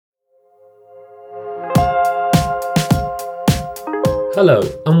Hello,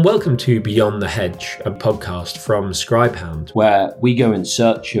 and welcome to Beyond the Hedge, a podcast from Scribehound, where we go in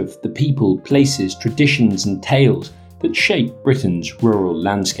search of the people, places, traditions, and tales that shape Britain's rural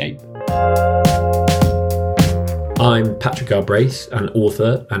landscape. I'm Patrick Arbrace, an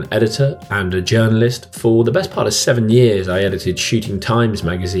author, an editor, and a journalist. For the best part of 7 years, I edited Shooting Times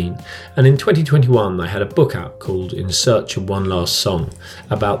magazine, and in 2021, I had a book out called In Search of One Last Song,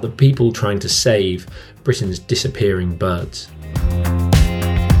 about the people trying to save Britain's disappearing birds.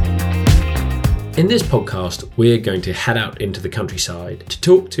 In this podcast, we're going to head out into the countryside to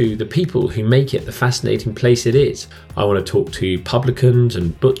talk to the people who make it the fascinating place it is. I want to talk to publicans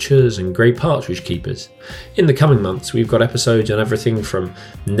and butchers and grey partridge keepers. In the coming months, we've got episodes on everything from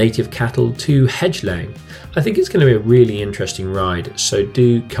native cattle to hedge laying. I think it's going to be a really interesting ride, so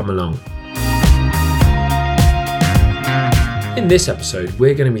do come along. In this episode,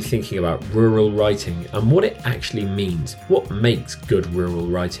 we're going to be thinking about rural writing and what it actually means. What makes good rural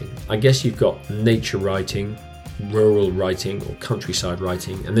writing? I guess you've got nature writing, rural writing or countryside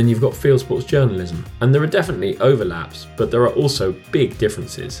writing, and then you've got field sports journalism. And there are definitely overlaps, but there are also big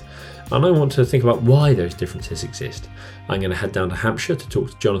differences. And I want to think about why those differences exist. I'm going to head down to Hampshire to talk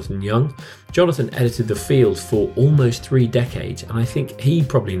to Jonathan Young. Jonathan edited The Field for almost 3 decades, and I think he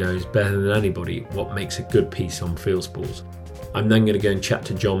probably knows better than anybody what makes a good piece on field sports. I'm then going to go and chat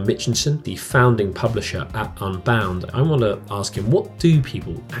to John Mitchinson, the founding publisher at Unbound. I want to ask him, what do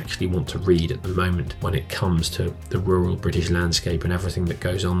people actually want to read at the moment when it comes to the rural British landscape and everything that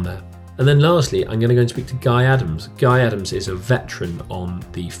goes on there? And then lastly, I'm going to go and speak to Guy Adams. Guy Adams is a veteran on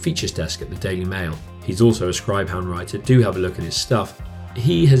the features desk at the Daily Mail. He's also a Scribehound writer. Do have a look at his stuff.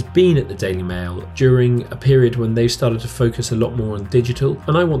 He has been at the Daily Mail during a period when they've started to focus a lot more on digital.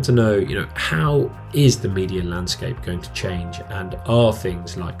 And I want to know, how is the media landscape going to change? And are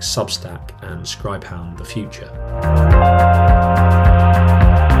things like Substack and Scribehound the future?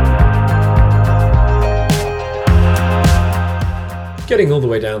 Getting all the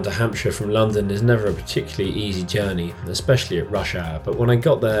way down to Hampshire from London is never a particularly easy journey, especially at rush hour. But when I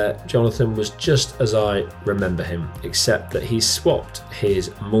got there, Jonathan was just as I remember him, except that he swapped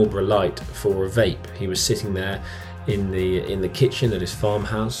his Marlboro Light for a vape. He was sitting there in the kitchen at his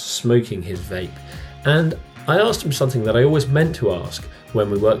farmhouse, smoking his vape. And I asked him something that I always meant to ask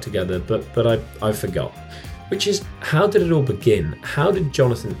when we worked together, but I forgot. Which is, how did it all begin? How did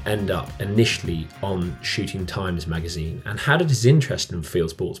Jonathan end up initially on Shooting Times magazine? And how did his interest in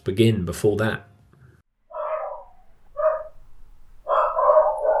field sports begin before that?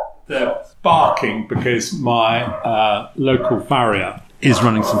 They're barking because my local farrier is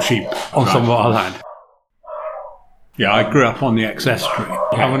running some sheep on some of our land. Yeah, I grew up on the Estuary.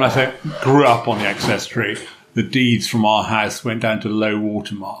 And when I say grew up on the Estuary, the deeds from our house went down to low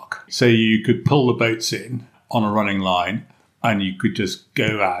water mark. So you could pull the boats in on a running line, and you could just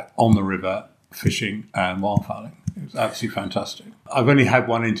go out on the river fishing and wildfowling. It was absolutely fantastic. I've only had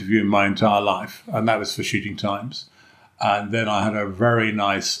one interview in my entire life, and that was for Shooting Times. And then I had a very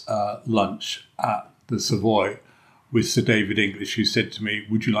nice lunch at the Savoy with Sir David English, who said to me,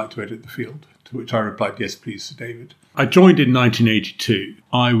 "Would you like to edit The Field?" To which I replied, "Yes, please, Sir David." I joined in 1982.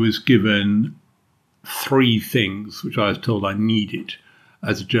 I was given 3 things which I was told I needed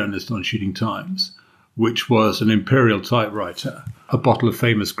as a journalist on Shooting Times, which was an imperial typewriter, a bottle of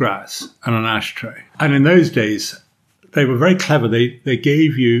Famous Grass, and an ashtray. And in those days, they were very clever. They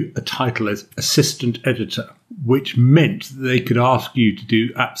gave you a title as assistant editor, which meant that they could ask you to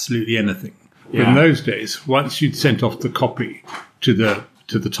do absolutely anything. Yeah. In those days, once you'd sent off the copy to the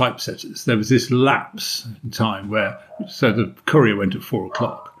typesetters, there was this lapse in time so the courier went at 4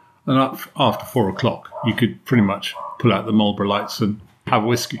 o'clock. And after 4 o'clock, you could pretty much pull out the Marlboro Lights and have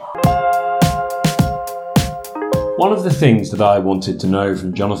whiskey. One of the things that I wanted to know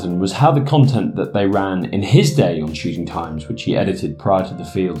from Jonathan was how the content that they ran in his day on Shooting Times, which he edited prior to The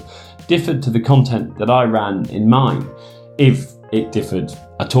Field, differed to the content that I ran in mine, if it differed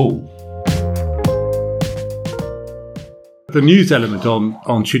at all. The news element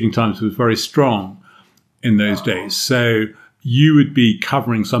on Shooting Times was very strong in those days. So you would be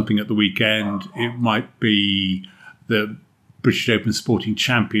covering something at the weekend. It might be the British Open Sporting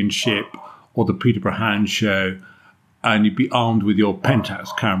Championship or the Peterborough Hound Show, and you'd be armed with your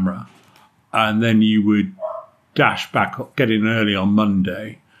penthouse camera, and then you would dash back, get in early on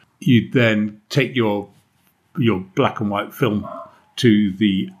Monday. You'd then take your black and white film to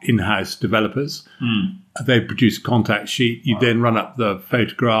the in-house developers. They produce a contact sheet. You then run up the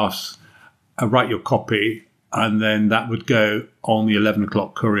photographs, write your copy, and then that would go on the 11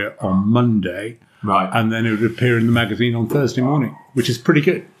 o'clock courier on Monday. Right. And then it would appear in the magazine on Thursday morning, which is pretty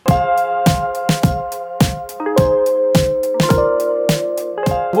good.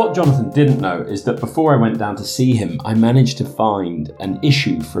 what Jonathan didn't know is that before I went down to see him, I managed to find an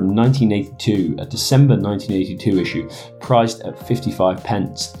issue from 1982, a December 1982 issue, priced at 55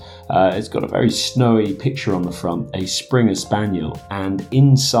 pence. It's got a very snowy picture on the front, a Springer Spaniel, and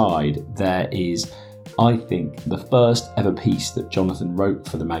inside there is, I think, the first ever piece that Jonathan wrote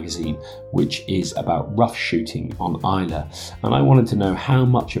for the magazine, which is about rough shooting on Islay. And I wanted to know how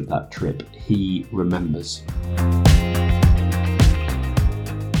much of that trip he remembers.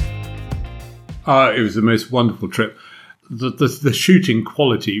 It was the most wonderful trip. The shooting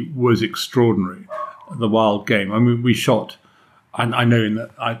quality was extraordinary. The wild game. I mean, we shot, and I know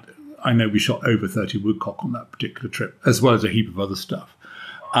we shot over 30 woodcock on that particular trip, as well as a heap of other stuff.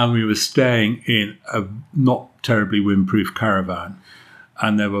 And we were staying in a not terribly windproof caravan,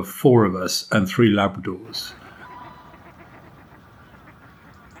 and there were 4 of us and 3 Labradors.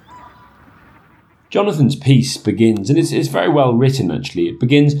 Jonathan's piece begins, and it's very well written actually. It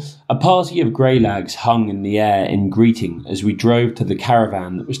begins, "A party of greylags hung in the air in greeting as we drove to the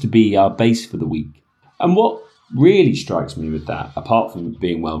caravan that was to be our base for the week." And what really strikes me with that, apart from it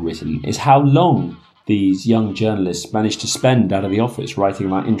being well written, is how long these young journalists managed to spend out of the office writing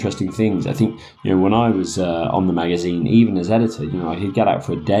about interesting things. I think, when I was on the magazine, even as editor, I could get out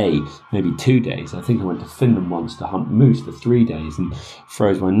for a day, maybe 2 days. I think I went to Finland once to hunt moose for 3 days and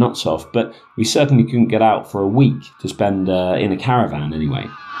froze my nuts off. But we certainly couldn't get out for a week to spend in a caravan anyway.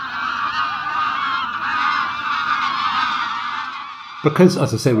 Because,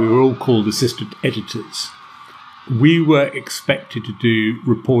 as I say, we were all called assistant editors, we were expected to do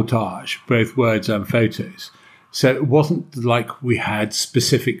reportage, both words and photos. So it wasn't like we had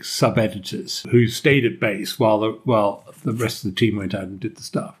specific sub-editors who stayed at base while the rest of the team went out and did the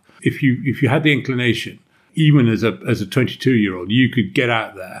stuff. If you had the inclination, even as a 22-year-old, you could get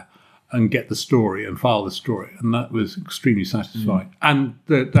out there and get the story and file the story, and that was extremely satisfying. And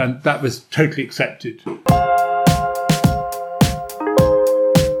that was totally accepted.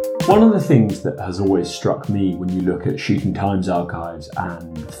 One of the things that has always struck me when you look at Shooting Times archives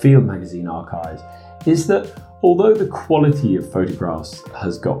and Field magazine archives is that although the quality of photographs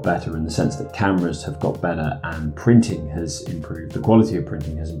has got better in the sense that cameras have got better and printing has improved, the quality of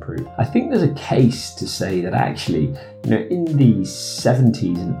printing has improved, I think there's a case to say that actually, in the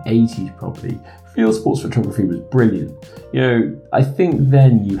 70s and 80s probably, field sports photography was brilliant. I think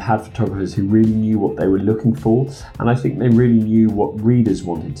then you had photographers who really knew what they were looking for, and I think they really knew what readers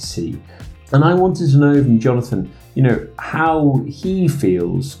wanted to see. And I wanted to know from Jonathan, how he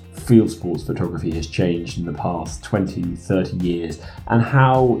feels field sports photography has changed in the past 20, 30 years, and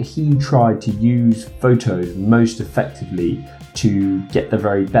how he tried to use photos most effectively to get the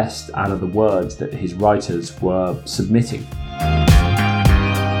very best out of the words that his writers were submitting.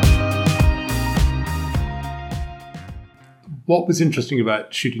 What was interesting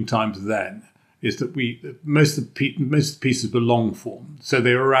about Shooting Times then is that most of the pieces were long form, so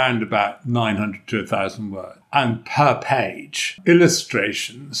they were around about 900 to 1,000 words, and per page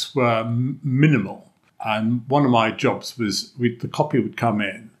illustrations were minimal. And one of my jobs was the copy would come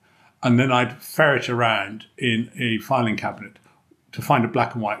in, and then I'd ferret around in a filing cabinet to find a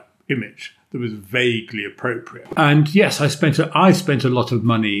black and white image that was vaguely appropriate. And yes, I spent a lot of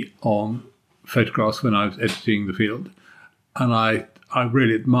money on photographs when I was editing the Field. And I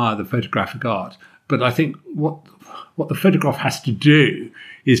really admire the photographic art. But I think what the photograph has to do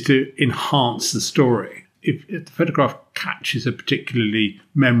is to enhance the story. If the photograph catches a particularly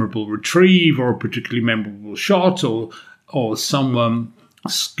memorable retrieve or a particularly memorable shot or someone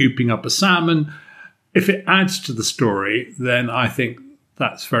scooping up a salmon, if it adds to the story, then I think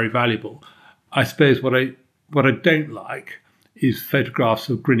that's very valuable. I suppose what I don't like is photographs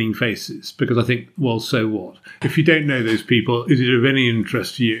of grinning faces, because I think, well, so what? If you don't know those people, is it of any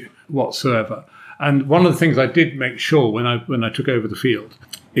interest to you whatsoever? And one of the things I did make sure when I took over the Field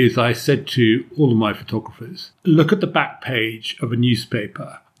is I said to all of my photographers, look at the back page of a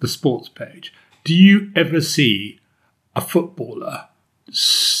newspaper, the sports page. Do you ever see a footballer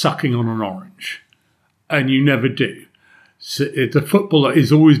sucking on an orange? And you never do. So the footballer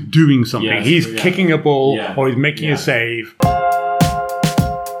is always doing something. Yes, he's kicking a ball or he's making a save.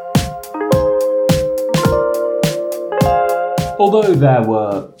 Although there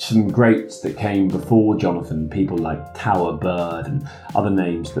were some greats that came before Jonathan, people like Tower Bird and other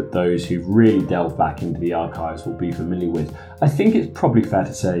names that those who've really delved back into the archives will be familiar with, I think it's probably fair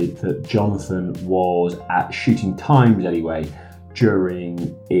to say that Jonathan was at Shooting Times anyway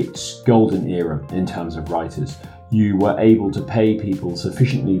during its golden era in terms of writers. You were able to pay people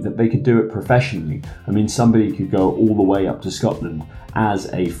sufficiently that they could do it professionally. I mean, somebody could go all the way up to Scotland as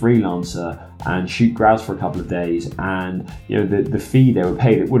a freelancer and shoot grouse for a couple of days, and the fee they were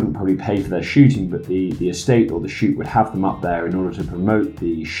paid, it wouldn't probably pay for their shooting, but the estate or the shoot would have them up there in order to promote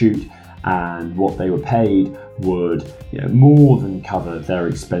the shoot, and what they were paid would more than cover their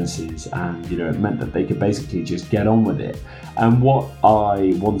expenses, and it meant that they could basically just get on with it. And what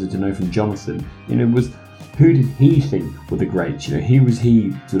I wanted to know from Jonathan was, who did he think were the greats? Who was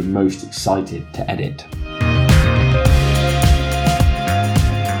he sort of most excited to edit?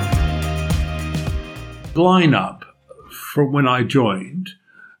 Lineup from when I joined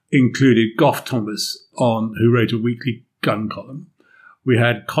included Gough Thomas, who wrote a weekly gun column. We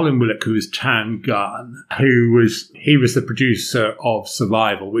had Colin Willock, who was Tan Gun, he was the producer of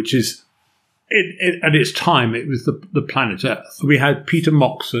Survival, which is, at its time, it was the Planet Earth. We had Peter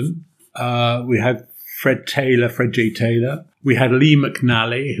Moxon, we had Fred J. Taylor. We had Lee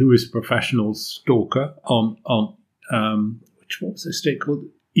McNally, who was a professional stalker on what was the estate called?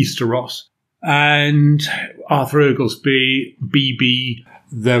 Easter Ross. And Arthur Oglesby, BB.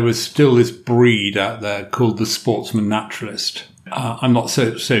 There was still this breed out there called the sportsman naturalist. I'm not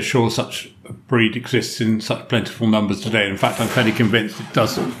so sure such a breed exists in such plentiful numbers today. In fact, I'm fairly convinced it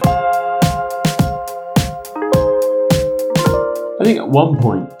doesn't. I think at one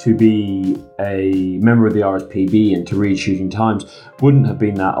point, to be a member of the RSPB and to read Shooting Times wouldn't have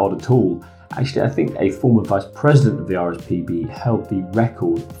been that odd at all. Actually, I think a former vice president of the RSPB held the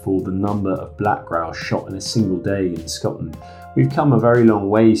record for the number of black grouse shot in a single day in Scotland. We've come a very long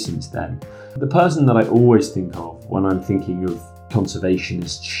way since then. The person that I always think of when I'm thinking of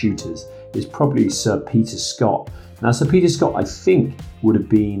conservationist shooters is probably Sir Peter Scott. Now, Sir Peter Scott, I think, would have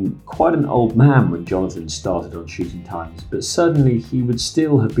been quite an old man when Jonathan started on Shooting Times, but certainly he would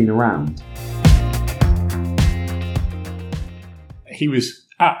still have been around. He was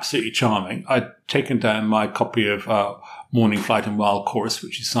absolutely charming. I'd taken down my copy of Morning Flight and Wild Chorus,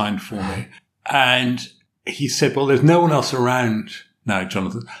 which he signed for me. And he said, well, there's no one else around now,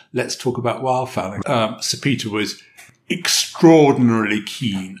 Jonathan. Let's talk about wildfowling. Sir Peter was extraordinarily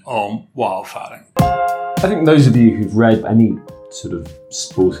keen on wildfowling. I think those of you who've read any sort of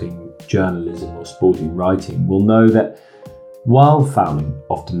sporting journalism or sporting writing will know that wildfowling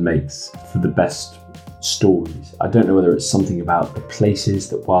often makes for the best stories. I don't know whether it's something about the places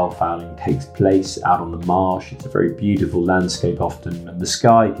that wildfowling takes place out on the marsh. It's a very beautiful landscape often, and the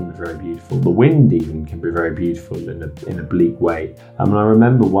sky can be very beautiful. The wind even can be very beautiful in a bleak way. I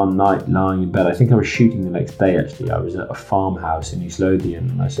remember one night lying in bed, I think I was shooting the next day actually. I was at a farmhouse in East Lothian,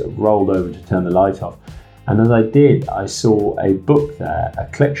 and I sort of rolled over to turn the light off. And as I did, I saw a book there, a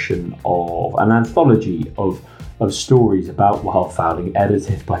collection of an anthology of stories about wildfowling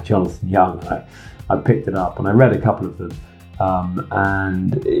edited by Jonathan Young. I picked it up and I read a couple of them,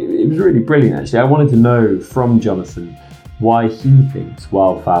 and it was really brilliant actually. I wanted to know from Jonathan why he thinks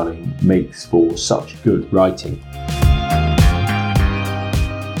wildfowling makes for such good writing.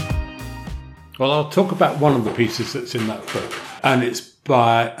 Well, I'll talk about one of the pieces that's in that book, and it's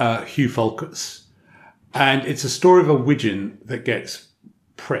by Hugh Fulkus. And it's a story of a widgeon that gets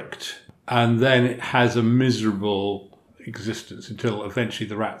pricked, and then it has a miserable existence until eventually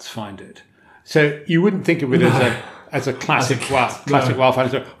the rats find it. So you wouldn't think of it as a classic wildfowling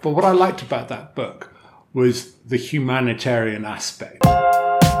story. But what I liked about that book was the humanitarian aspect.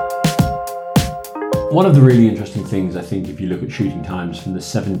 One of the really interesting things, I think, if you look at Shooting Times from the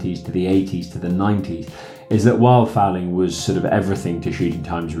 70s to the 80s to the 90s, is that wildfowling was sort of everything to Shooting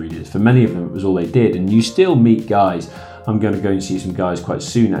Times readers. For many of them, it was all they did. And you still meet guys, I'm going to go and see some guys quite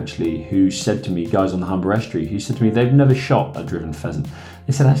soon actually, who said to me, guys on the Humber Estuary, who said to me they've never shot a driven pheasant.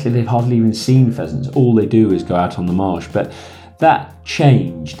 They said actually they've hardly even seen pheasants. All they do is go out on the marsh. But that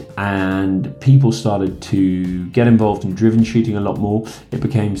changed and people started to get involved in driven shooting a lot more. It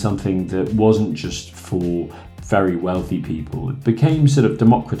became something that wasn't just for very wealthy people. It became sort of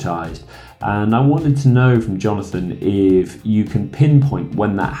democratized. And I wanted to know from Jonathan if you can pinpoint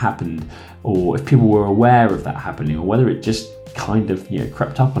when that happened, or if people were aware of that happening, or whether it just kind of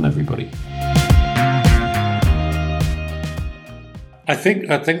crept up on everybody. I think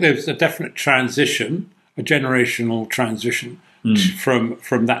there's a definite transition, a generational transition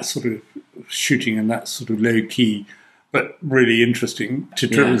from that sort of shooting and that sort of low key, but really interesting to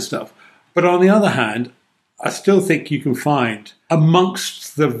driven stuff. But on the other hand, I still think you can find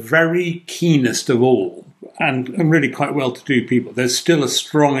amongst the very keenest of all, and really quite well-to-do people, there's still a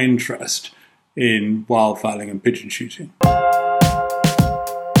strong interest in wildfowling and pigeon shooting.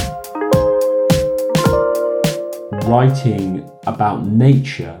 Writing about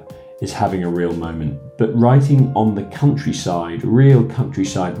nature is having a real moment, but writing on the countryside, real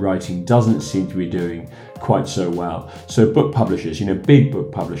countryside writing, doesn't seem to be doing quite so well. So book publishers, big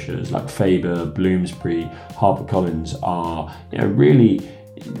book publishers like Faber, Bloomsbury, HarperCollins are really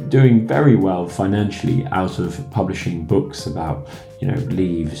doing very well financially out of publishing books about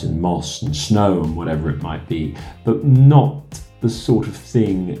leaves and moss and snow and whatever it might be, but not the sort of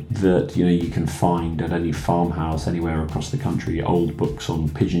thing that you can find at any farmhouse anywhere across the country, old books on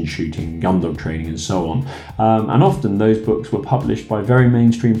pigeon shooting, gun dog training and so on. And often those books were published by very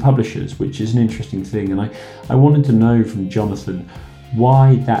mainstream publishers, which is an interesting thing. And I wanted to know from Jonathan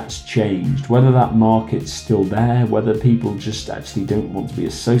why that's changed, whether that market's still there, whether people just actually don't want to be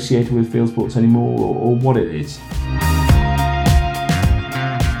associated with field sports anymore, or what it is.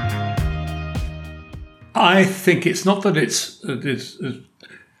 I think it's not that it's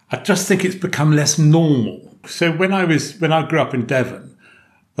I just think it's become less normal. So when I grew up in Devon,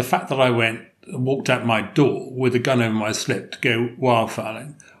 the fact that I walked out my door with a gun over my slip to go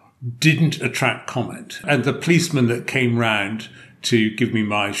wildfowling didn't attract comment. And the policeman that came round to give me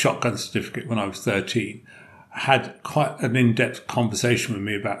my shotgun certificate when I was 13 had quite an in-depth conversation with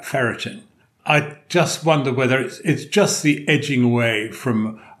me about ferreting. I just wonder whether it's just the edging away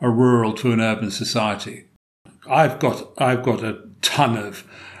from a rural to an urban society. I've got a ton of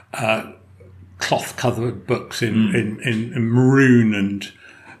cloth-covered books in maroon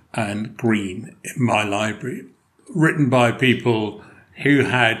and green in my library, written by people who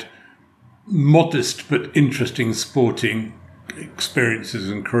had modest but interesting sporting experiences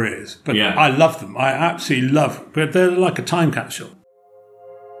and careers. But yeah. I love them. I absolutely love them. But they're like a time capsule.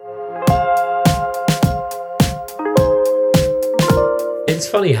 It's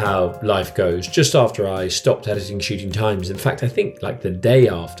funny how life goes. Just after I stopped editing Shooting Times, in fact, I think like the day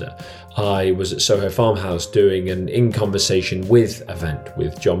after, I was at Soho Farmhouse doing an In Conversation With event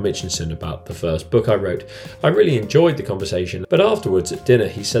with John Mitchinson about the first book I wrote. I really enjoyed the conversation, but afterwards at dinner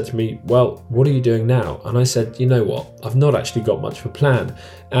he said to me, "Well, what are you doing now?" And I said, "You know what, I've not actually got much of a plan."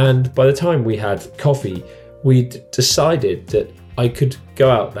 And by the time we had coffee, we'd decided that I could go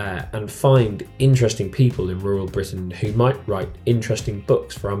out there and find interesting people in rural Britain who might write interesting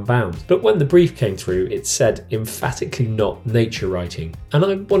books for Unbound. But when the brief came through, it said emphatically not nature writing. And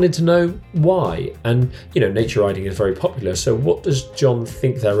I wanted to know why. And, nature writing is very popular. So what does John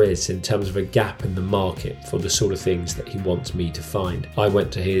think there is in terms of a gap in the market for the sort of things that he wants me to find? I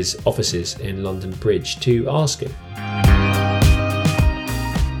went to his offices in London Bridge to ask him.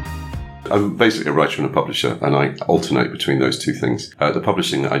 I'm basically a writer and a publisher, and I alternate between those two things. The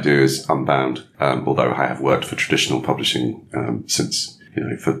publishing that I do is Unbound, although I have worked for traditional publishing since,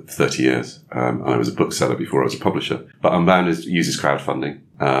 for 30 years. And I was a bookseller before I was a publisher. But Unbound uses crowdfunding,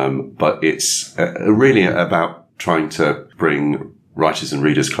 but it's really about trying to bring writers and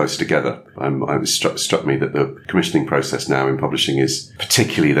readers closer together. It struck me that the commissioning process now in publishing is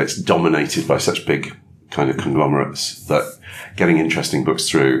particularly that's dominated by such big kind of conglomerates that getting interesting books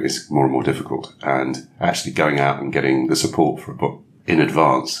through is more and more difficult, and actually going out and getting the support for a book in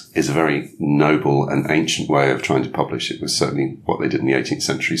advance is a very noble and ancient way of trying to publish. It was certainly what they did in the 18th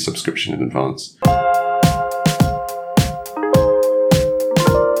century, subscription in advance.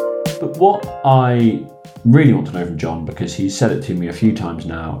 But what I really want to know from John, because he's said it to me a few times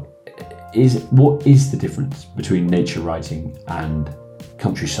now, is what is the difference between nature writing and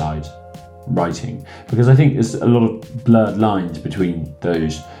countryside writing? Because I think there's a lot of blurred lines between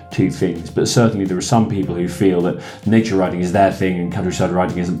those two things, but certainly there are some people who feel that nature writing is their thing and countryside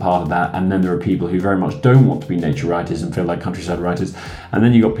writing isn't part of that, and then there are people who very much don't want to be nature writers and feel like countryside writers, and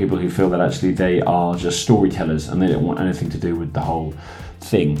then you've got people who feel that actually they are just storytellers and they don't want anything to do with the whole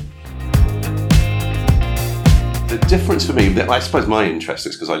thing. The difference for me, I suppose my interest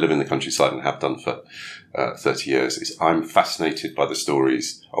is because I live in the countryside and have done for 30 years, is I'm fascinated by the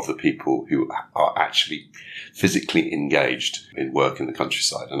stories of the people who are actually physically engaged in work in the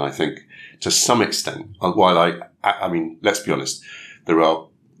countryside. And I think to some extent, while I mean, let's be honest, there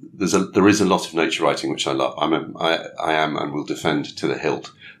is a lot of nature writing which I love. I am and will defend to the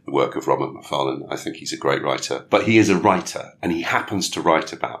hilt the work of Robert Macfarlane. I think he's a great writer, but he is a writer, and he happens to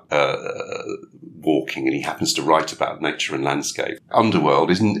write about walking, and he happens to write about nature and landscape. Underworld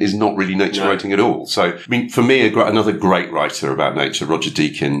is not really nature writing at all. So, I mean, for me, another great writer about nature, Roger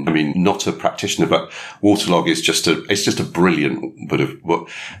Deakin. I mean, not a practitioner, but Waterlog is just a brilliant bit of work.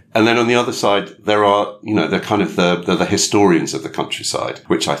 And then on the other side, there are, they're kind of the historians of the countryside,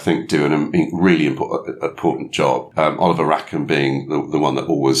 which I think do a really important job. Oliver Rackham being the one that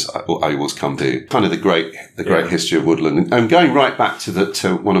I always come to, kind of the great history of woodland, and going right back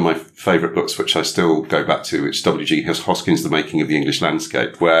to one of my favourite books, which I still go back to, which is W.G. Hoskins' The Making of the English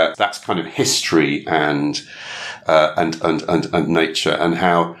Landscape, where that's kind of history and nature, and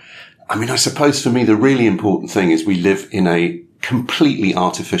how I mean, I suppose for me, the really important thing is we live in a completely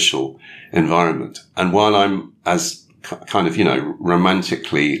artificial environment. And while I'm as kind of,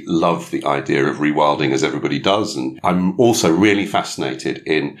 romantically love the idea of rewilding as everybody does, and I'm also really fascinated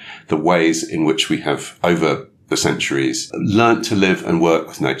in the ways in which we have over the centuries learnt to live and work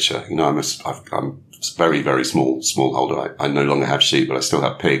with nature. I'm very, very smallholder. I no longer have sheep, but I still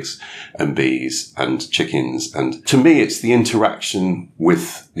have pigs and bees and chickens. And to me, it's the interaction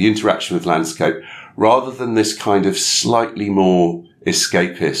with landscape rather than this kind of slightly more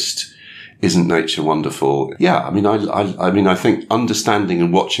escapist, isn't nature wonderful? Yeah, I mean, I think understanding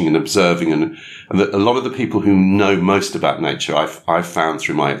and watching and observing and a lot of the people who know most about nature, I've found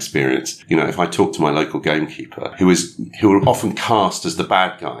through my experience, if I talk to my local gamekeeper, who are often cast as the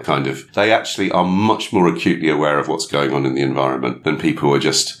bad guy, kind of, they actually are much more acutely aware of what's going on in the environment than people who are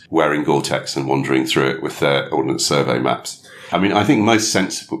just wearing Gore-Tex and wandering through it with their Ordnance Survey maps. I mean, I think most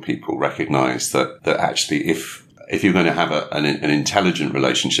sensible people recognise that actually if you're going to have an intelligent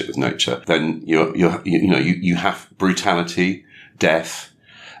relationship with nature, then you have brutality, death,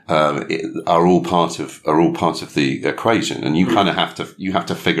 are all part of the equation, and you kind of have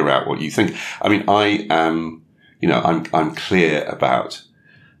to figure out what you think. I mean, I'm clear about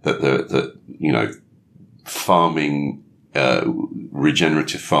that farming,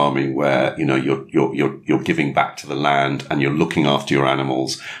 regenerative farming, where you're giving back to the land and you're looking after your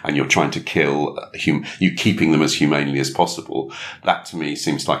animals and you're trying to kill you keeping them as humanely as possible. That to me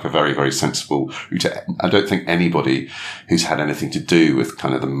seems like a very, very sensible route. I don't think anybody who's had anything to do with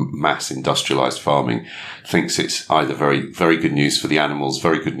kind of the mass industrialized farming thinks it's either very, very good news for the animals,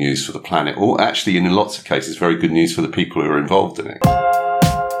 very good news for the planet, or actually in lots of cases very good news for the people who are involved in it.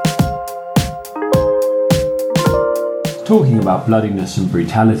 Talking about bloodiness and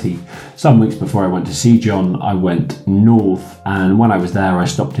brutality, some weeks before I went to see John, I went north, and when I was there I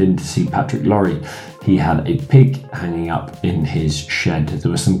stopped in to see Patrick Lorry. He had a pig hanging up in his shed. There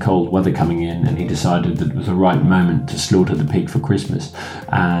was some cold weather coming in and he decided that it was the right moment to slaughter the pig for Christmas.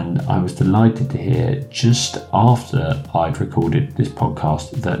 And I was delighted to hear just after I'd recorded this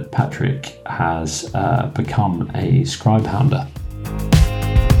podcast that Patrick has become a scribe hounder.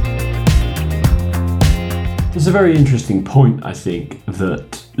 It's a very interesting point, I think,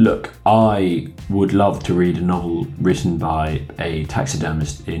 that, look, I would love to read a novel written by a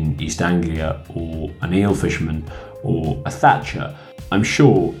taxidermist in East Anglia or an eel fisherman or a thatcher. I'm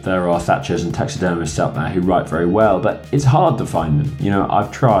sure there are thatchers and taxidermists out there who write very well, but it's hard to find them. I've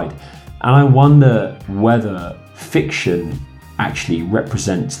tried. And I wonder whether fiction actually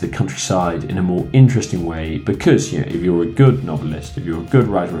represents the countryside in a more interesting way, because if you're a good novelist, if you're a good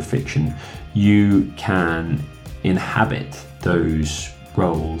writer of fiction, you can inhabit those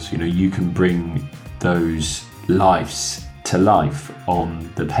roles. You can bring those lives to life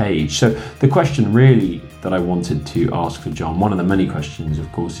on the page. So the question really that I wanted to ask for John, one of the many questions of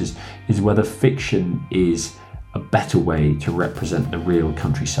course, is whether fiction is a better way to represent the real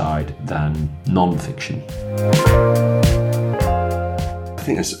countryside than non-fiction. I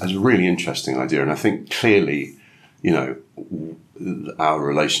think it's a really interesting idea, and I think clearly, our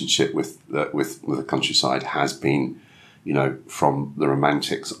relationship with the countryside has been, from the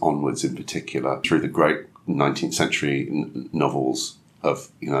Romantics onwards in particular, through the great 19th century novels of,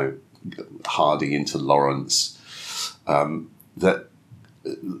 Hardy into Lawrence, that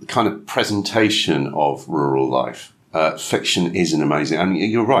kind of presentation of rural life. Fiction is an amazing, I mean,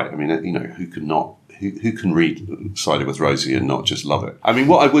 you're right. I mean, who can read Cider with Rosie and not just love it? I mean,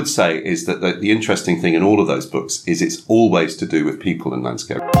 what I would say is that the interesting thing in all of those books is it's always to do with people and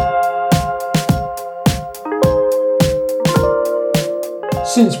landscape.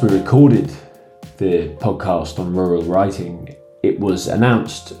 Since we recorded the podcast on rural writing, it was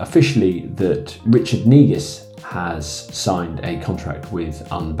announced officially that Richard Negus has signed a contract with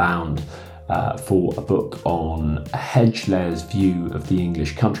Unbound for a book on a hedge layer's view of the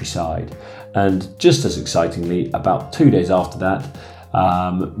English countryside. And just as excitingly, about 2 days after that,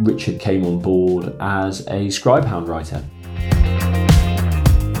 Richard came on board as a scribehound writer.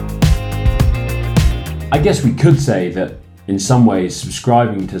 I guess we could say that in some ways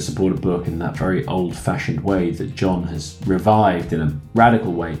subscribing to support a book in that very old-fashioned way that John has revived in a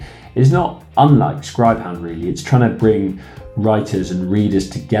radical way is not unlike Scribehound really. It's trying to bring writers and readers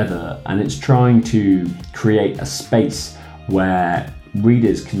together, and it's trying to create a space where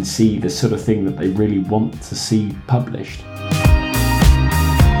readers can see the sort of thing that they really want to see published.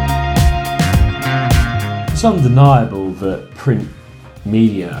 It's undeniable that print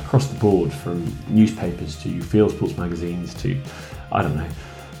media across the board, from newspapers to field sports magazines to,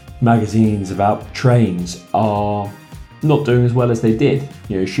 magazines about trains, are not doing as well as they did.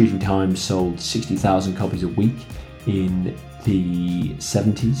 Shooting Times sold 60,000 copies a week in the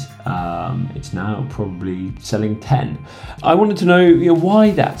 70s. It's now probably selling 10. I wanted to know, why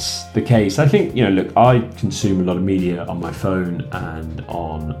that's the case. I think, look, I consume a lot of media on my phone and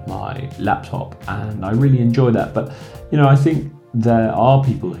on my laptop, and I really enjoy that. But, I think there are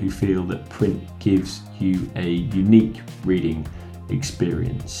people who feel that print gives you a unique reading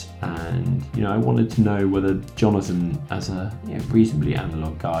experience, and I wanted to know whether Jonathan, as a reasonably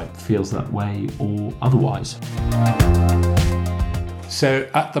analog guy, feels that way or otherwise. So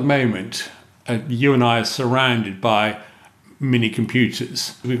at the moment, you and I are surrounded by mini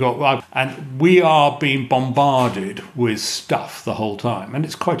computers. And we are being bombarded with stuff the whole time, and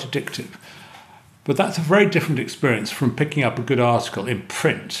it's quite addictive. But that's a very different experience from picking up a good article in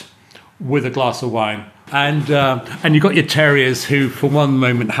print with a glass of wine. And you've got your terriers who, for one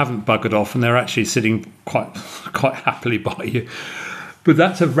moment, haven't buggered off, and they're actually sitting quite happily by you. But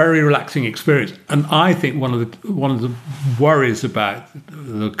that's a very relaxing experience, and I think one of the worries about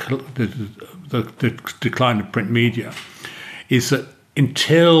the decline of print media is that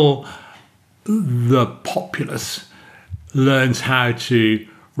until the populace learns how to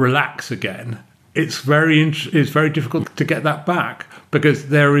relax again, it's very difficult to get that back, because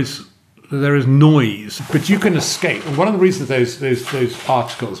there is noise, but you can escape. And one of the reasons those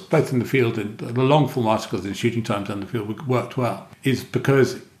articles, both in the field and the long form articles in Shooting Times and the field, worked well, is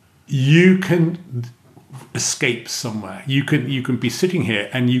because you can escape somewhere. You can be sitting here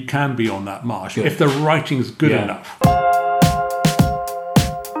and you can be on that marsh if the writing's good enough.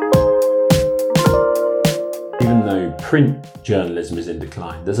 Even though print journalism is in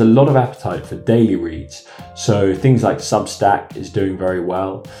decline, there's a lot of appetite for daily reads. So things like Substack is doing very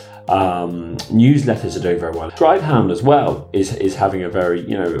well. Newsletters are doing very well. Scribehound as well is having a very,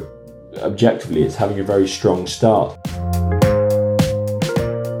 objectively, it's having a very strong start.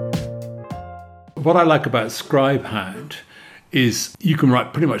 What I like about Scribehound is you can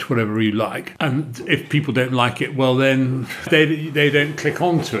write pretty much whatever you like, and if people don't like it, well then they don't click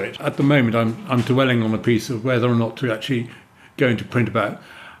onto it. At the moment, I'm dwelling on a piece of whether or not to actually go into print about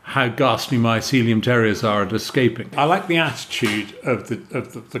how ghastly mycelium terriers are at escaping. I like the attitude of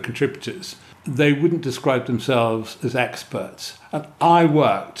the contributors. They wouldn't describe themselves as experts, and I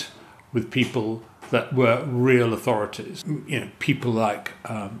worked with people that were real authorities. People like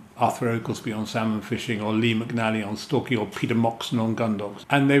Arthur Oglesby on salmon fishing, or Lee McNally on stalking, or Peter Moxon on gun dogs.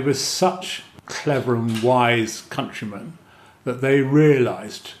 And they were such clever and wise countrymen that they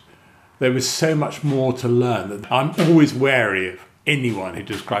realised there was so much more to learn. That I'm always wary of anyone who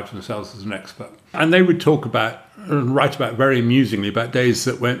describes themselves as an expert. And they would talk about and write about very amusingly about days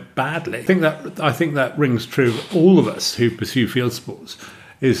that went badly. I think that rings true of all of us who pursue field sports,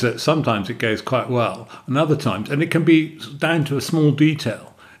 is that sometimes it goes quite well, and other times, and it can be down to a small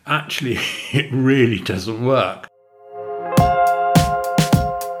detail, actually it really doesn't work.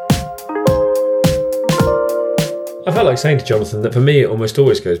 I felt like saying to Jonathan that for me it almost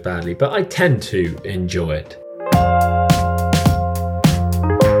always goes badly, but I tend to enjoy it.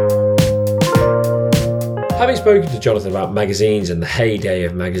 Having spoken to Jonathan about magazines and the heyday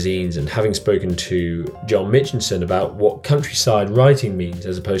of magazines, and having spoken to John Mitchinson about what countryside writing means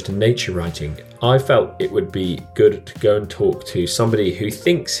as opposed to nature writing, I felt it would be good to go and talk to somebody who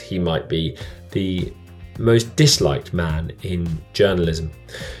thinks he might be the most disliked man in journalism.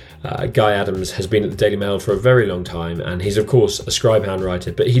 Guy Adams has been at the Daily Mail for a very long time, and he's of course a Scribehound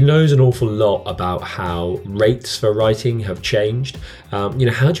writer, but he knows an awful lot about how rates for writing have changed. How do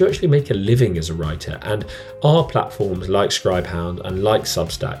you actually make a living as a writer, and are platforms like Scribehound and like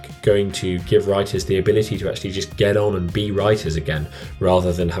Substack going to give writers the ability to actually just get on and be writers again,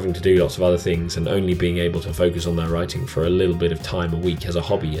 rather than having to do lots of other things and only being able to focus on their writing for a little bit of time a week as a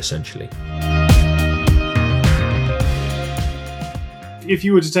hobby, essentially? If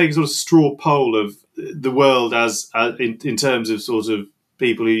you were to take a sort of straw poll of the world as in terms of sort of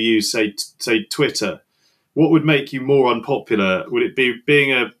people who use, say Twitter, what would make you more unpopular? Would it be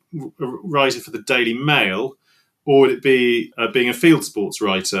being a writer for the Daily Mail, or would it be being a field sports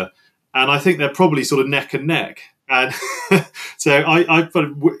writer? And I think they're probably sort of neck and neck. And so I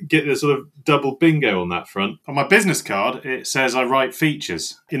get a sort of double bingo on that front. On my business card, it says I write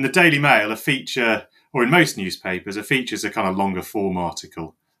features. In the Daily Mail, a feature, or in most newspapers, a feature is a kind of longer form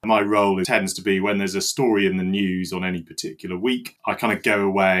article. My role tends to be when there's a story in the news on any particular week, I kind of go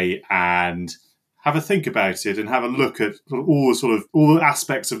away and have a think about it and have a look at all the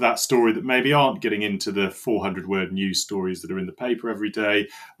aspects of that story that maybe aren't getting into the 400-word news stories that are in the paper every day,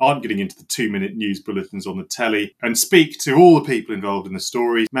 aren't getting into the 2-minute news bulletins on the telly, and speak to all the people involved in the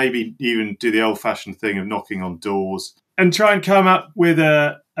story, maybe even do the old-fashioned thing of knocking on doors. and try and come up with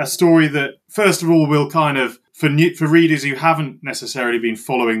a story that, first of all, will kind of, for readers who haven't necessarily been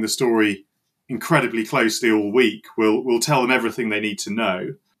following the story incredibly closely all week, will tell them everything they need to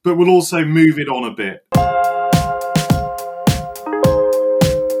know, but will also move it on a bit.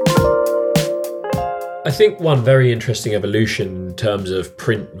 I think one very interesting evolution in terms of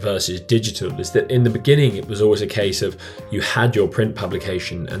print versus digital is that in the beginning it was always a case of you had your print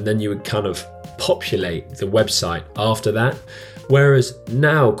publication and then you would kind of populate the website after that. Whereas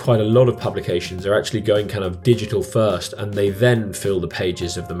now quite a lot of publications are actually going kind of digital first and they then fill the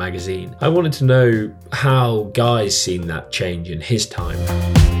pages of the magazine. I wanted to know how Guy's seen that change in his time.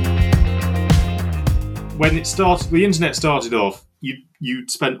 When the internet started off,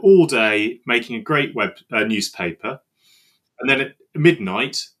 you'd spend all day making a great newspaper, and then at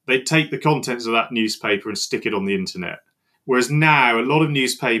midnight they'd take the contents of that newspaper and stick it on the internet. Whereas now a lot of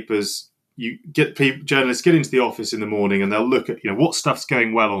newspapers, journalists get into the office in the morning and they'll look at what stuff's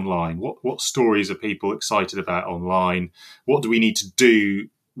going well online, what stories are people excited about online, what do we need to do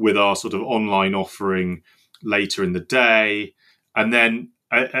with our sort of online offering later in the day, and then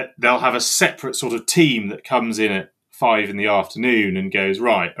they'll have a separate sort of team that comes in at 5 PM and goes,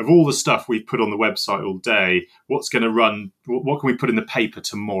 right, of all the stuff we've put on the website all day, what's going to run, what can we put in the paper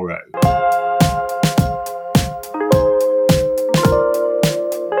tomorrow?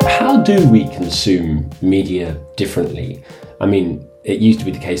 How do we consume media differently? I mean, it used to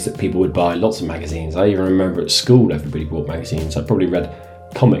be the case that people would buy lots of magazines. I even remember at school everybody bought magazines. I probably read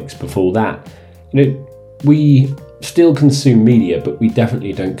comics before that. We still consume media, but we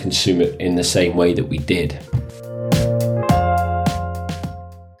definitely don't consume it in the same way that we did.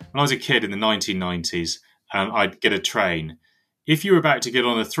 When I was a kid in the 1990s, I'd get a train. If you were about to get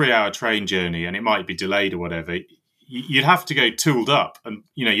on a 3-hour train journey and it might be delayed or whatever, you'd have to go tooled up, and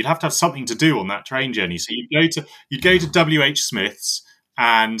you'd have to have something to do on that train journey. So you'd go to WH Smith's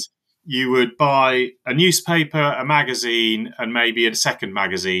and you would buy a newspaper, a magazine, and maybe a second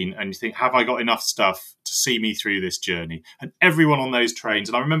magazine, and you think, have I got enough stuff to see me through this journey? And everyone on those trains,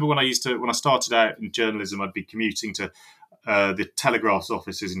 and I remember when I started out in journalism, I'd be commuting to the Telegraph's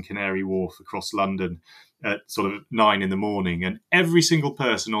offices in Canary Wharf across London at sort of 9 AM, and every single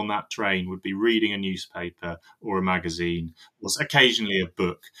person on that train would be reading a newspaper or a magazine, or occasionally a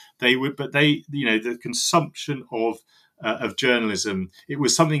book. The consumption of journalism, it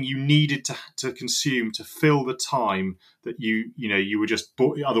was something you needed to consume to fill the time that you were just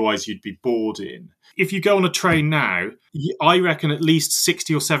otherwise you'd be bored in. If you go on a train now, I reckon at least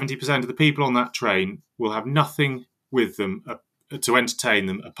 60 or 70% of the people on that train will have nothing with them to entertain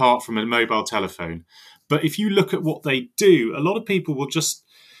them apart from a mobile telephone. But if you look at what they do, a lot of people will just.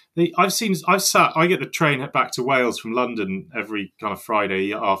 I get the train back to Wales from London every kind of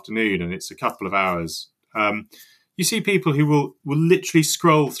Friday afternoon, and it's a couple of hours. You see people who will literally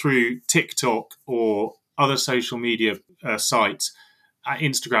scroll through TikTok or other social media sites,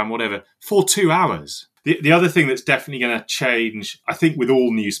 Instagram, whatever, for 2 hours. The other thing that's definitely going to change, I think, with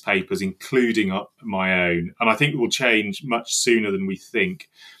all newspapers, including my own, and I think it will change much sooner than we think,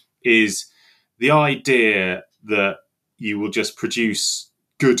 is the idea that you will just produce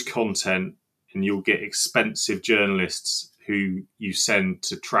good content and you'll get expensive journalists who you send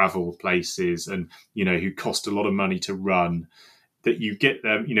to travel places and, who cost a lot of money to run, that you get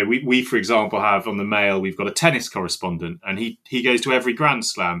them. We, for example, have on the Mail, we've got a tennis correspondent, and he goes to every Grand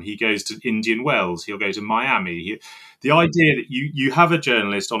Slam. He goes to Indian Wells. He'll go to Miami. The idea that you have a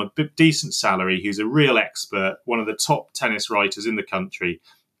journalist on a decent salary who's a real expert, one of the top tennis writers in the country,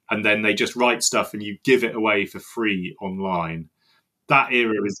 and then they just write stuff and you give it away for free online. That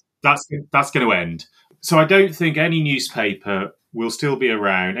era that's going to end. So I don't think any newspaper will still be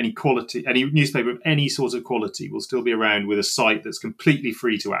around, any newspaper of any sort of quality will still be around with a site that's completely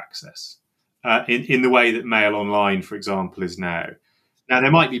free to access, in the way that Mail Online, for example, is now. Now,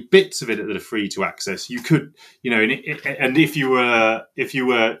 there might be bits of it that are free to access. You could, and if you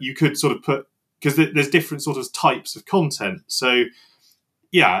were, you could sort of put, because there's different sort of types of content. So,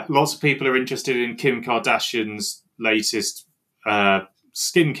 yeah, lots of people are interested in Kim Kardashian's latest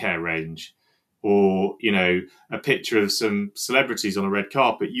skincare range, or a picture of some celebrities on a red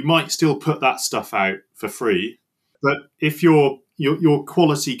carpet. You might still put that stuff out for free, but if your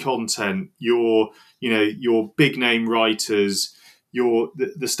quality content, your big name writers,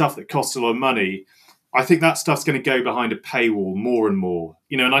 the stuff that costs a lot of money, I think that stuff's going to go behind a paywall more and more.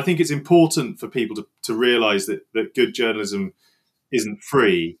 And I think it's important for people to realise that good journalism isn't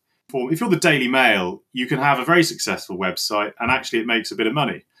free. If you're the Daily Mail, you can have a very successful website and actually it makes a bit of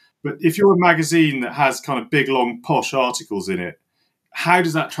money. But if you're a magazine that has kind of big, long, posh articles in it, how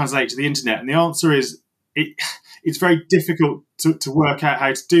does that translate to the internet? And the answer is it's very difficult to work out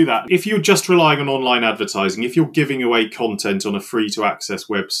how to do that. If you're just relying on online advertising, if you're giving away content on a free-to-access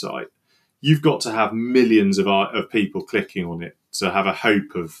website, you've got to have millions of people clicking on it to have a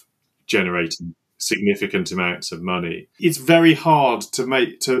hope of generating significant amounts of money. It's very hard to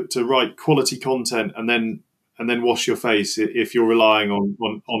write quality content and then wash your face if you're relying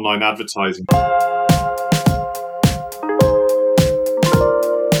on online advertising.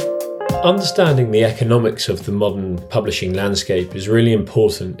 Understanding the economics of the modern publishing landscape is really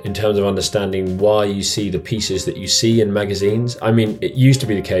important in terms of understanding why you see the pieces that you see in magazines. I mean, it used to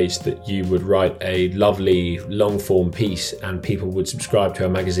be the case that you would write a lovely long form piece and people would subscribe to a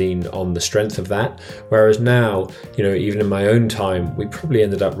magazine on the strength of that. Whereas now, even in my own time, we probably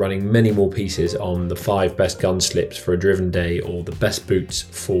ended up running many more pieces on the 5 best gun slips for a driven day or the best boots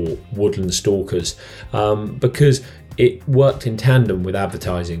for woodland stalkers, because it worked in tandem with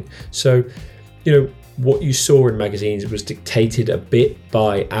advertising. So, what you saw in magazines was dictated a bit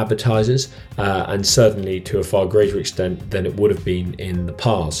by advertisers, and certainly to a far greater extent than it would have been in the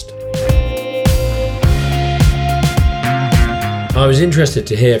past. I was interested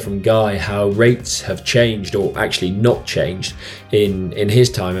to hear from Guy how rates have changed, or actually not changed, in his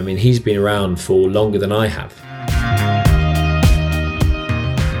time. I mean, he's been around for longer than I have.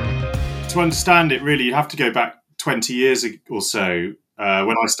 To understand it, really, you have to go back 20 years or so,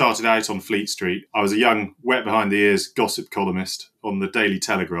 when I started out on Fleet Street. I was a young, wet behind the ears gossip columnist on the Daily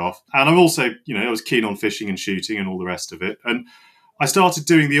Telegraph. And I'm also, I was keen on fishing and shooting and all the rest of it. And I started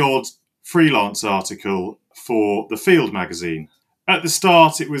doing the odd freelance article for the Field magazine. At the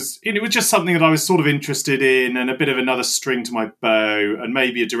start, it was just something that I was sort of interested in and a bit of another string to my bow, and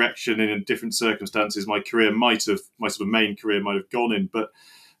maybe a direction in different circumstances my sort of main career might have gone in. But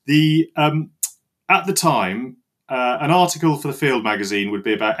at the time, an article for the Field magazine would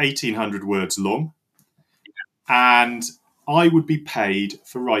be about 1,800 words long, and I would be paid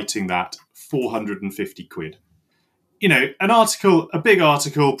for writing that 450 quid. An article, a big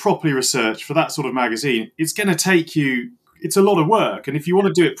article, properly researched for that sort of magazine, it's going to take you, it's a lot of work. And if you want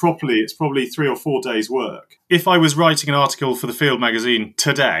to do it properly, it's probably 3 or 4 days work. If I was writing an article for the Field magazine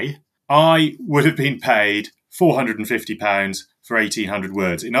today, I would have been paid £450 for 1,800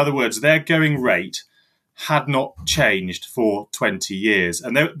 words. In other words, their going rate had not changed for 20 years.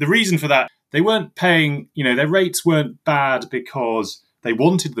 And the reason for that, they weren't paying, their rates weren't bad because they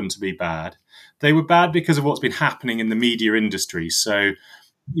wanted them to be bad. They were bad because of what's been happening in the media industry. So,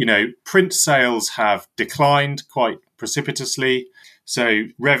 print sales have declined quite precipitously. So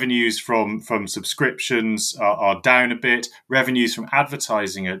revenues from subscriptions are down a bit. Revenues from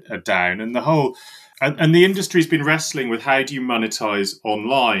advertising are down. And the industry's been wrestling with how do you monetize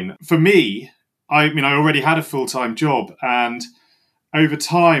online. For me, I already had a full-time job, and over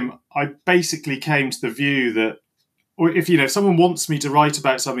time, I basically came to the view that, or if someone wants me to write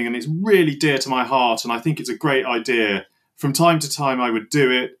about something and it's really dear to my heart, and I think it's a great idea, from time to time I would do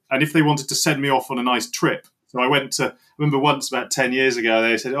it. And if they wanted to send me off on a nice trip, so I remember once about 10 years ago,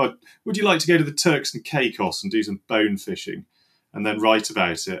 they said, "Oh, would you like to go to the Turks and Caicos and do some bone fishing, and then write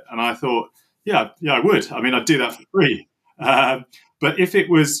about it?" And I thought, yeah, I would. I'd do that for free. But if it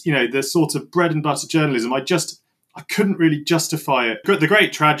was, the sort of bread and butter journalism, I couldn't really justify it. The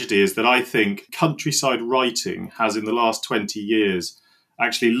great tragedy is that I think countryside writing has, in the last 20 years,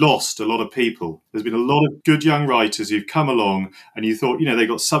 actually lost a lot of people. There's been a lot of good young writers who've come along and you thought, they've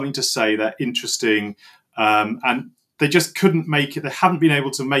got something to say, they're interesting, and they just couldn't make it. They haven't been able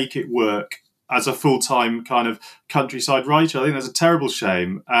to make it work as a full-time kind of countryside writer. I think that's a terrible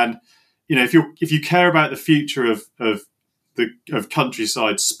shame. And, if you care about the future of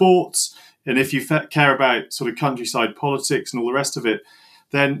countryside sports, and if you care about sort of countryside politics and all the rest of it,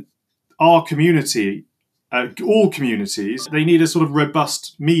 then our community, all communities, they need a sort of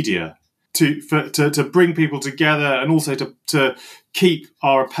robust media to bring people together, and also to keep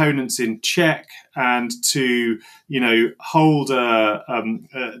our opponents in check, and to hold to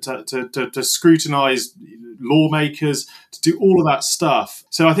scrutinise lawmakers, to do all of that stuff.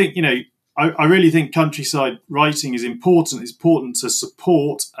 So I think I really think countryside writing is important. It's important to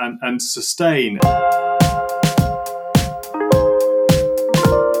support and sustain.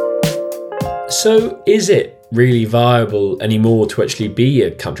 So is it really viable anymore to actually be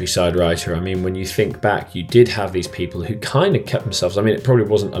a countryside writer? I mean, when you think back, you did have these people who kind of kept themselves, it probably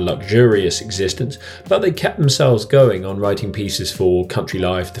wasn't a luxurious existence, but they kept themselves going on writing pieces for Country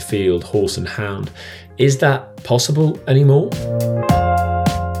Life, The Field, Horse and Hound. Is that possible anymore?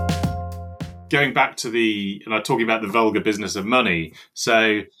 Going back to talking about the vulgar business of money.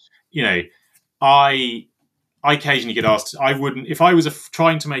 So, I I occasionally get asked. I wouldn't, if I was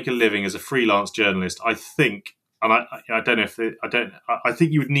trying to make a living as a freelance journalist. I think, and I don't know if I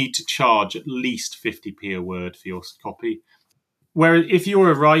think you would need to charge at least 50p a word for your copy. Whereas if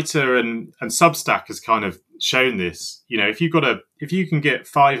you're a writer, and Substack has kind of shown this, if you can get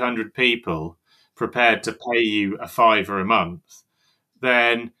 500 people prepared to pay you a £5 a month,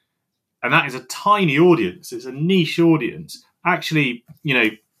 then, and that is a tiny audience, it's a niche audience. Actually,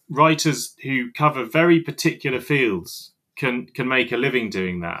 writers who cover very particular fields can make a living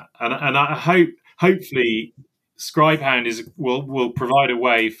doing that. And I hopefully Scribehound will provide a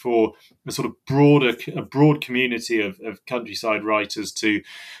way for a sort of broad community of countryside writers to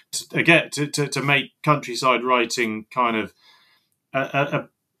make countryside writing kind of a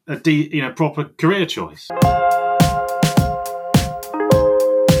proper career choice.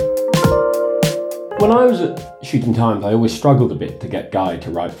 When I was at Shooting Times, I always struggled a bit to get Guy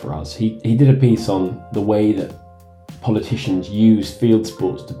to write for us. He did a piece on the way that politicians use field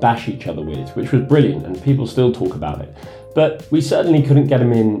sports to bash each other with, which was brilliant, and people still talk about it. But we certainly couldn't get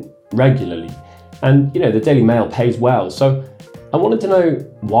him in regularly. And, the Daily Mail pays well, so I wanted to know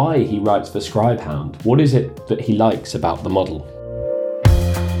why he writes for Scribehound. What is it that he likes about the model?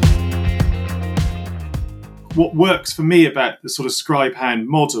 What works for me about the sort of Scribehound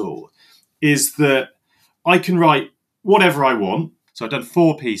model is that I can write whatever I want. So I've done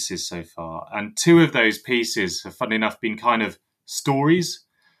 4 pieces so far, and 2 of those pieces have, funnily enough, been kind of stories.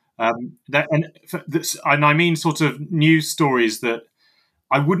 And I mean sort of news stories that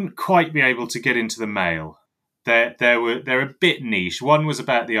I wouldn't quite be able to get into the Mail. They're a bit niche. One was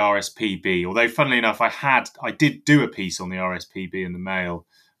about the RSPB, although, funnily enough, I did do a piece on the RSPB in the Mail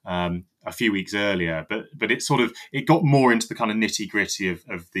a few weeks earlier, but it got more into the kind of nitty gritty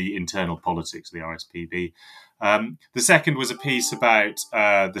of the internal politics of the RSPB. The second was a piece about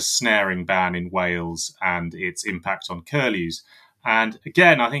the snaring ban in Wales and its impact on curlews. And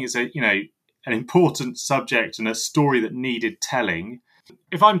again, I think it's an important subject and a story that needed telling.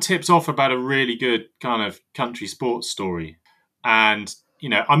 If I'm tipped off about a really good kind of country sports story, and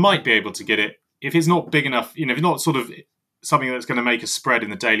I might be able to get it, if it's not big enough, if it's not sort of something that's going to make a spread in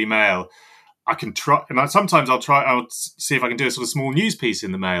the Daily Mail, I can try. And sometimes I'll see if I can do a sort of small news piece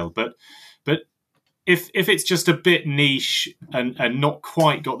in the Mail, but if it's just a bit niche and not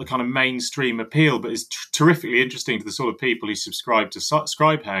quite got the kind of mainstream appeal, but is terrifically interesting to the sort of people who subscribe to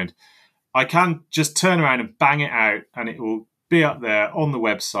Scribehound, I can just turn around and bang it out, and it will be up there on the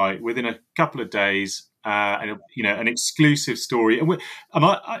website within a couple of days. And an exclusive story. And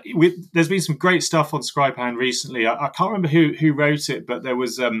there's been some great stuff on Scribehound recently. I can't remember who wrote it, but there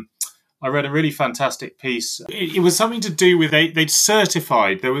was. I read a really fantastic piece. It was something to do with they'd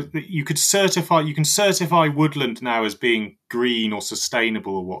certified. You can certify woodland now as being green or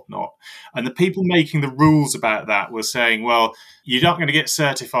sustainable or whatnot. And the people making the rules about that were saying, well, you're not going to get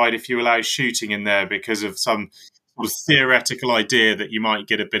certified if you allow shooting in there because of some sort of theoretical idea that you might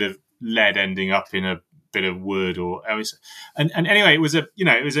get a bit of lead ending up in a bit of wood and anyway, it was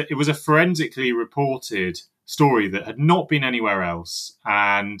a forensically reported story that had not been anywhere else,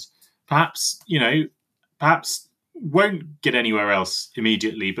 and perhaps won't get anywhere else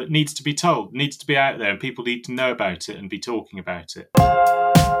immediately, but needs to be told, needs to be out there, and people need to know about it and be talking about it.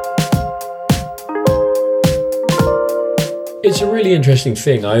 It's a really interesting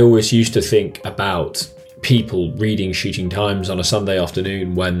thing. I always used to think about people reading Shooting Times on a Sunday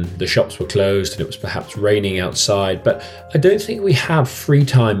afternoon when the shops were closed and it was perhaps raining outside, but I don't think we have free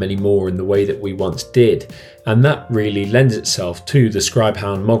time anymore in the way that we once did, and that really lends itself to the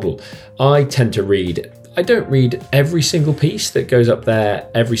Scribehound model. I tend to read. I don't read every single piece that goes up there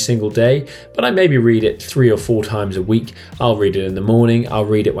every single day, but I maybe read it 3 or 4 times a week. I'll read it in the morning, I'll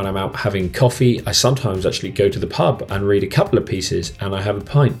read it when I'm out having coffee. I sometimes actually go to the pub and read a couple of pieces and I have a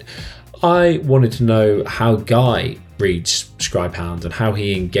pint. I wanted to know how Guy reads Scribehound and how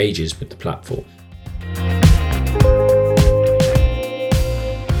he engages with the platform.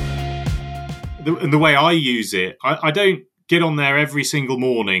 The way I use it, I don't get on there every single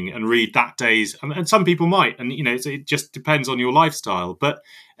morning and read that day's, and some people might, and it just depends on your lifestyle. But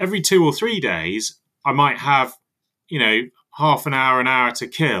every 2 or 3 days, I might have, half an hour to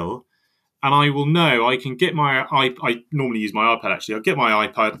kill, and I will know I can get I normally use my iPad actually. I'll get my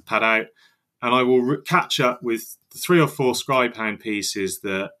iPad out, and I will catch up with the 3 or 4 Scribehound pieces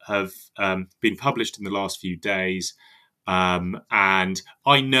that have been published in the last few days, and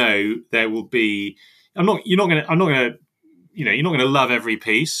I know there will be. You're not going to love every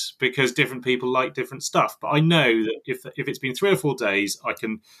piece because different people like different stuff. But I know that if it's been 3 or 4 days, I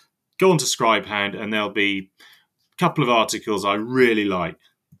can go onto Scribehound and there'll be a couple of articles I really like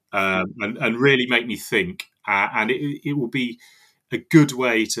and really make me think. and it will be a good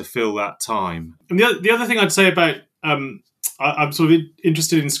way to fill that time. And the other thing I'd say about I'm sort of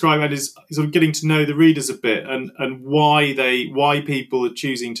interested in Scribehound is sort of getting to know the readers a bit and why people are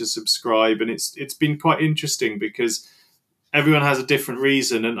choosing to subscribe, and it's been quite interesting because everyone has a different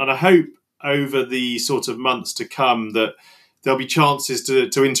reason, and I hope over the sort of months to come that there'll be chances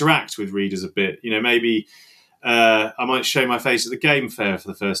to interact with readers a bit. Maybe I might show my face at the game fair for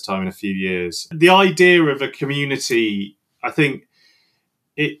the first time in a few years. The idea of a community, I think,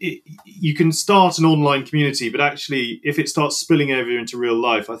 you can start an online community, but actually, if it starts spilling over into real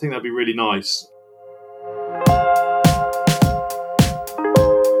life, I think that'd be really nice.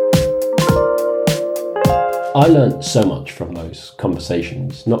 I learnt so much from those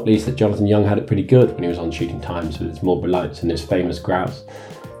conversations, not least that Jonathan Young had it pretty good when he was on Shooting Times with his Marlborough Lights and his famous grouse.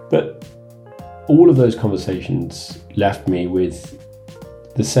 But all of those conversations left me with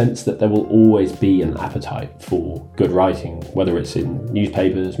the sense that there will always be an appetite for good writing, whether it's in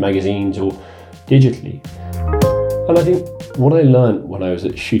newspapers, magazines, or digitally. And I think what I learned when I was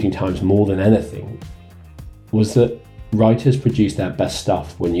at Shooting Times more than anything was that writers produce their best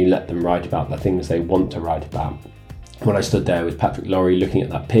stuff when you let them write about the things they want to write about. When I stood there with Patrick Lorre looking at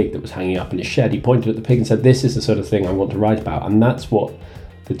that pig that was hanging up in his shed, he pointed at the pig and said, "This is the sort of thing I want to write about." And that's what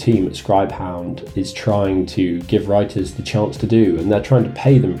the team at Scribehound is trying to give writers the chance to do, and they're trying to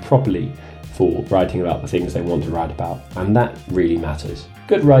pay them properly for writing about the things they want to write about, and that really matters.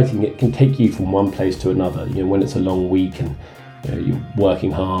 Good writing, it can take you from one place to another. When it's a long week and you're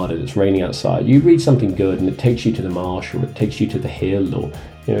working hard and it's raining outside, you read something good and it takes you to the marsh, or it takes you to the hill, or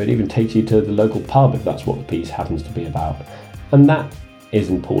it even takes you to the local pub if that's what the piece happens to be about. And that is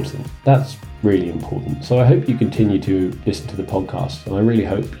important. That's really important. So I hope you continue to listen to the podcast, and I really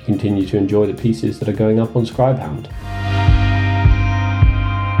hope you continue to enjoy the pieces that are going up on Scribehound.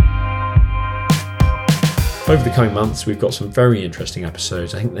 Over the coming months, we've got some very interesting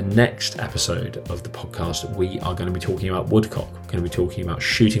episodes. I think the next episode of the podcast, we are going to be talking about woodcock. We're going to be talking about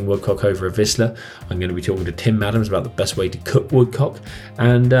shooting woodcock over a Whistler. I'm going to be talking to Tim Adams about the best way to cook woodcock.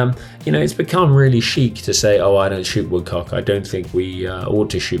 And, it's become really chic to say, "Oh, I don't shoot woodcock. I don't think we ought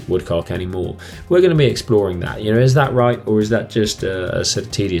to shoot woodcock anymore." We're going to be exploring that. Is that right? Or is that just a sort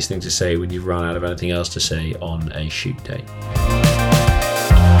of tedious thing to say when you've run out of anything else to say on a shoot day?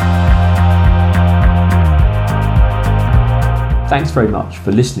 Thanks very much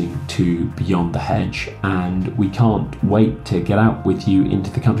for listening to Beyond the Hedge, and we can't wait to get out with you into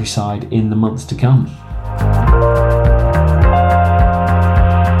the countryside in the months to come.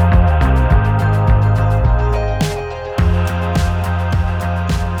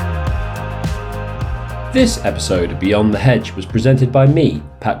 This episode of Beyond the Hedge was presented by me,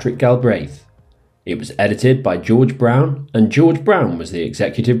 Patrick Galbraith. It was edited by George Brown, and George Brown was the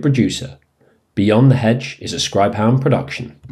executive producer. Beyond the Hedge is a Scribehound production.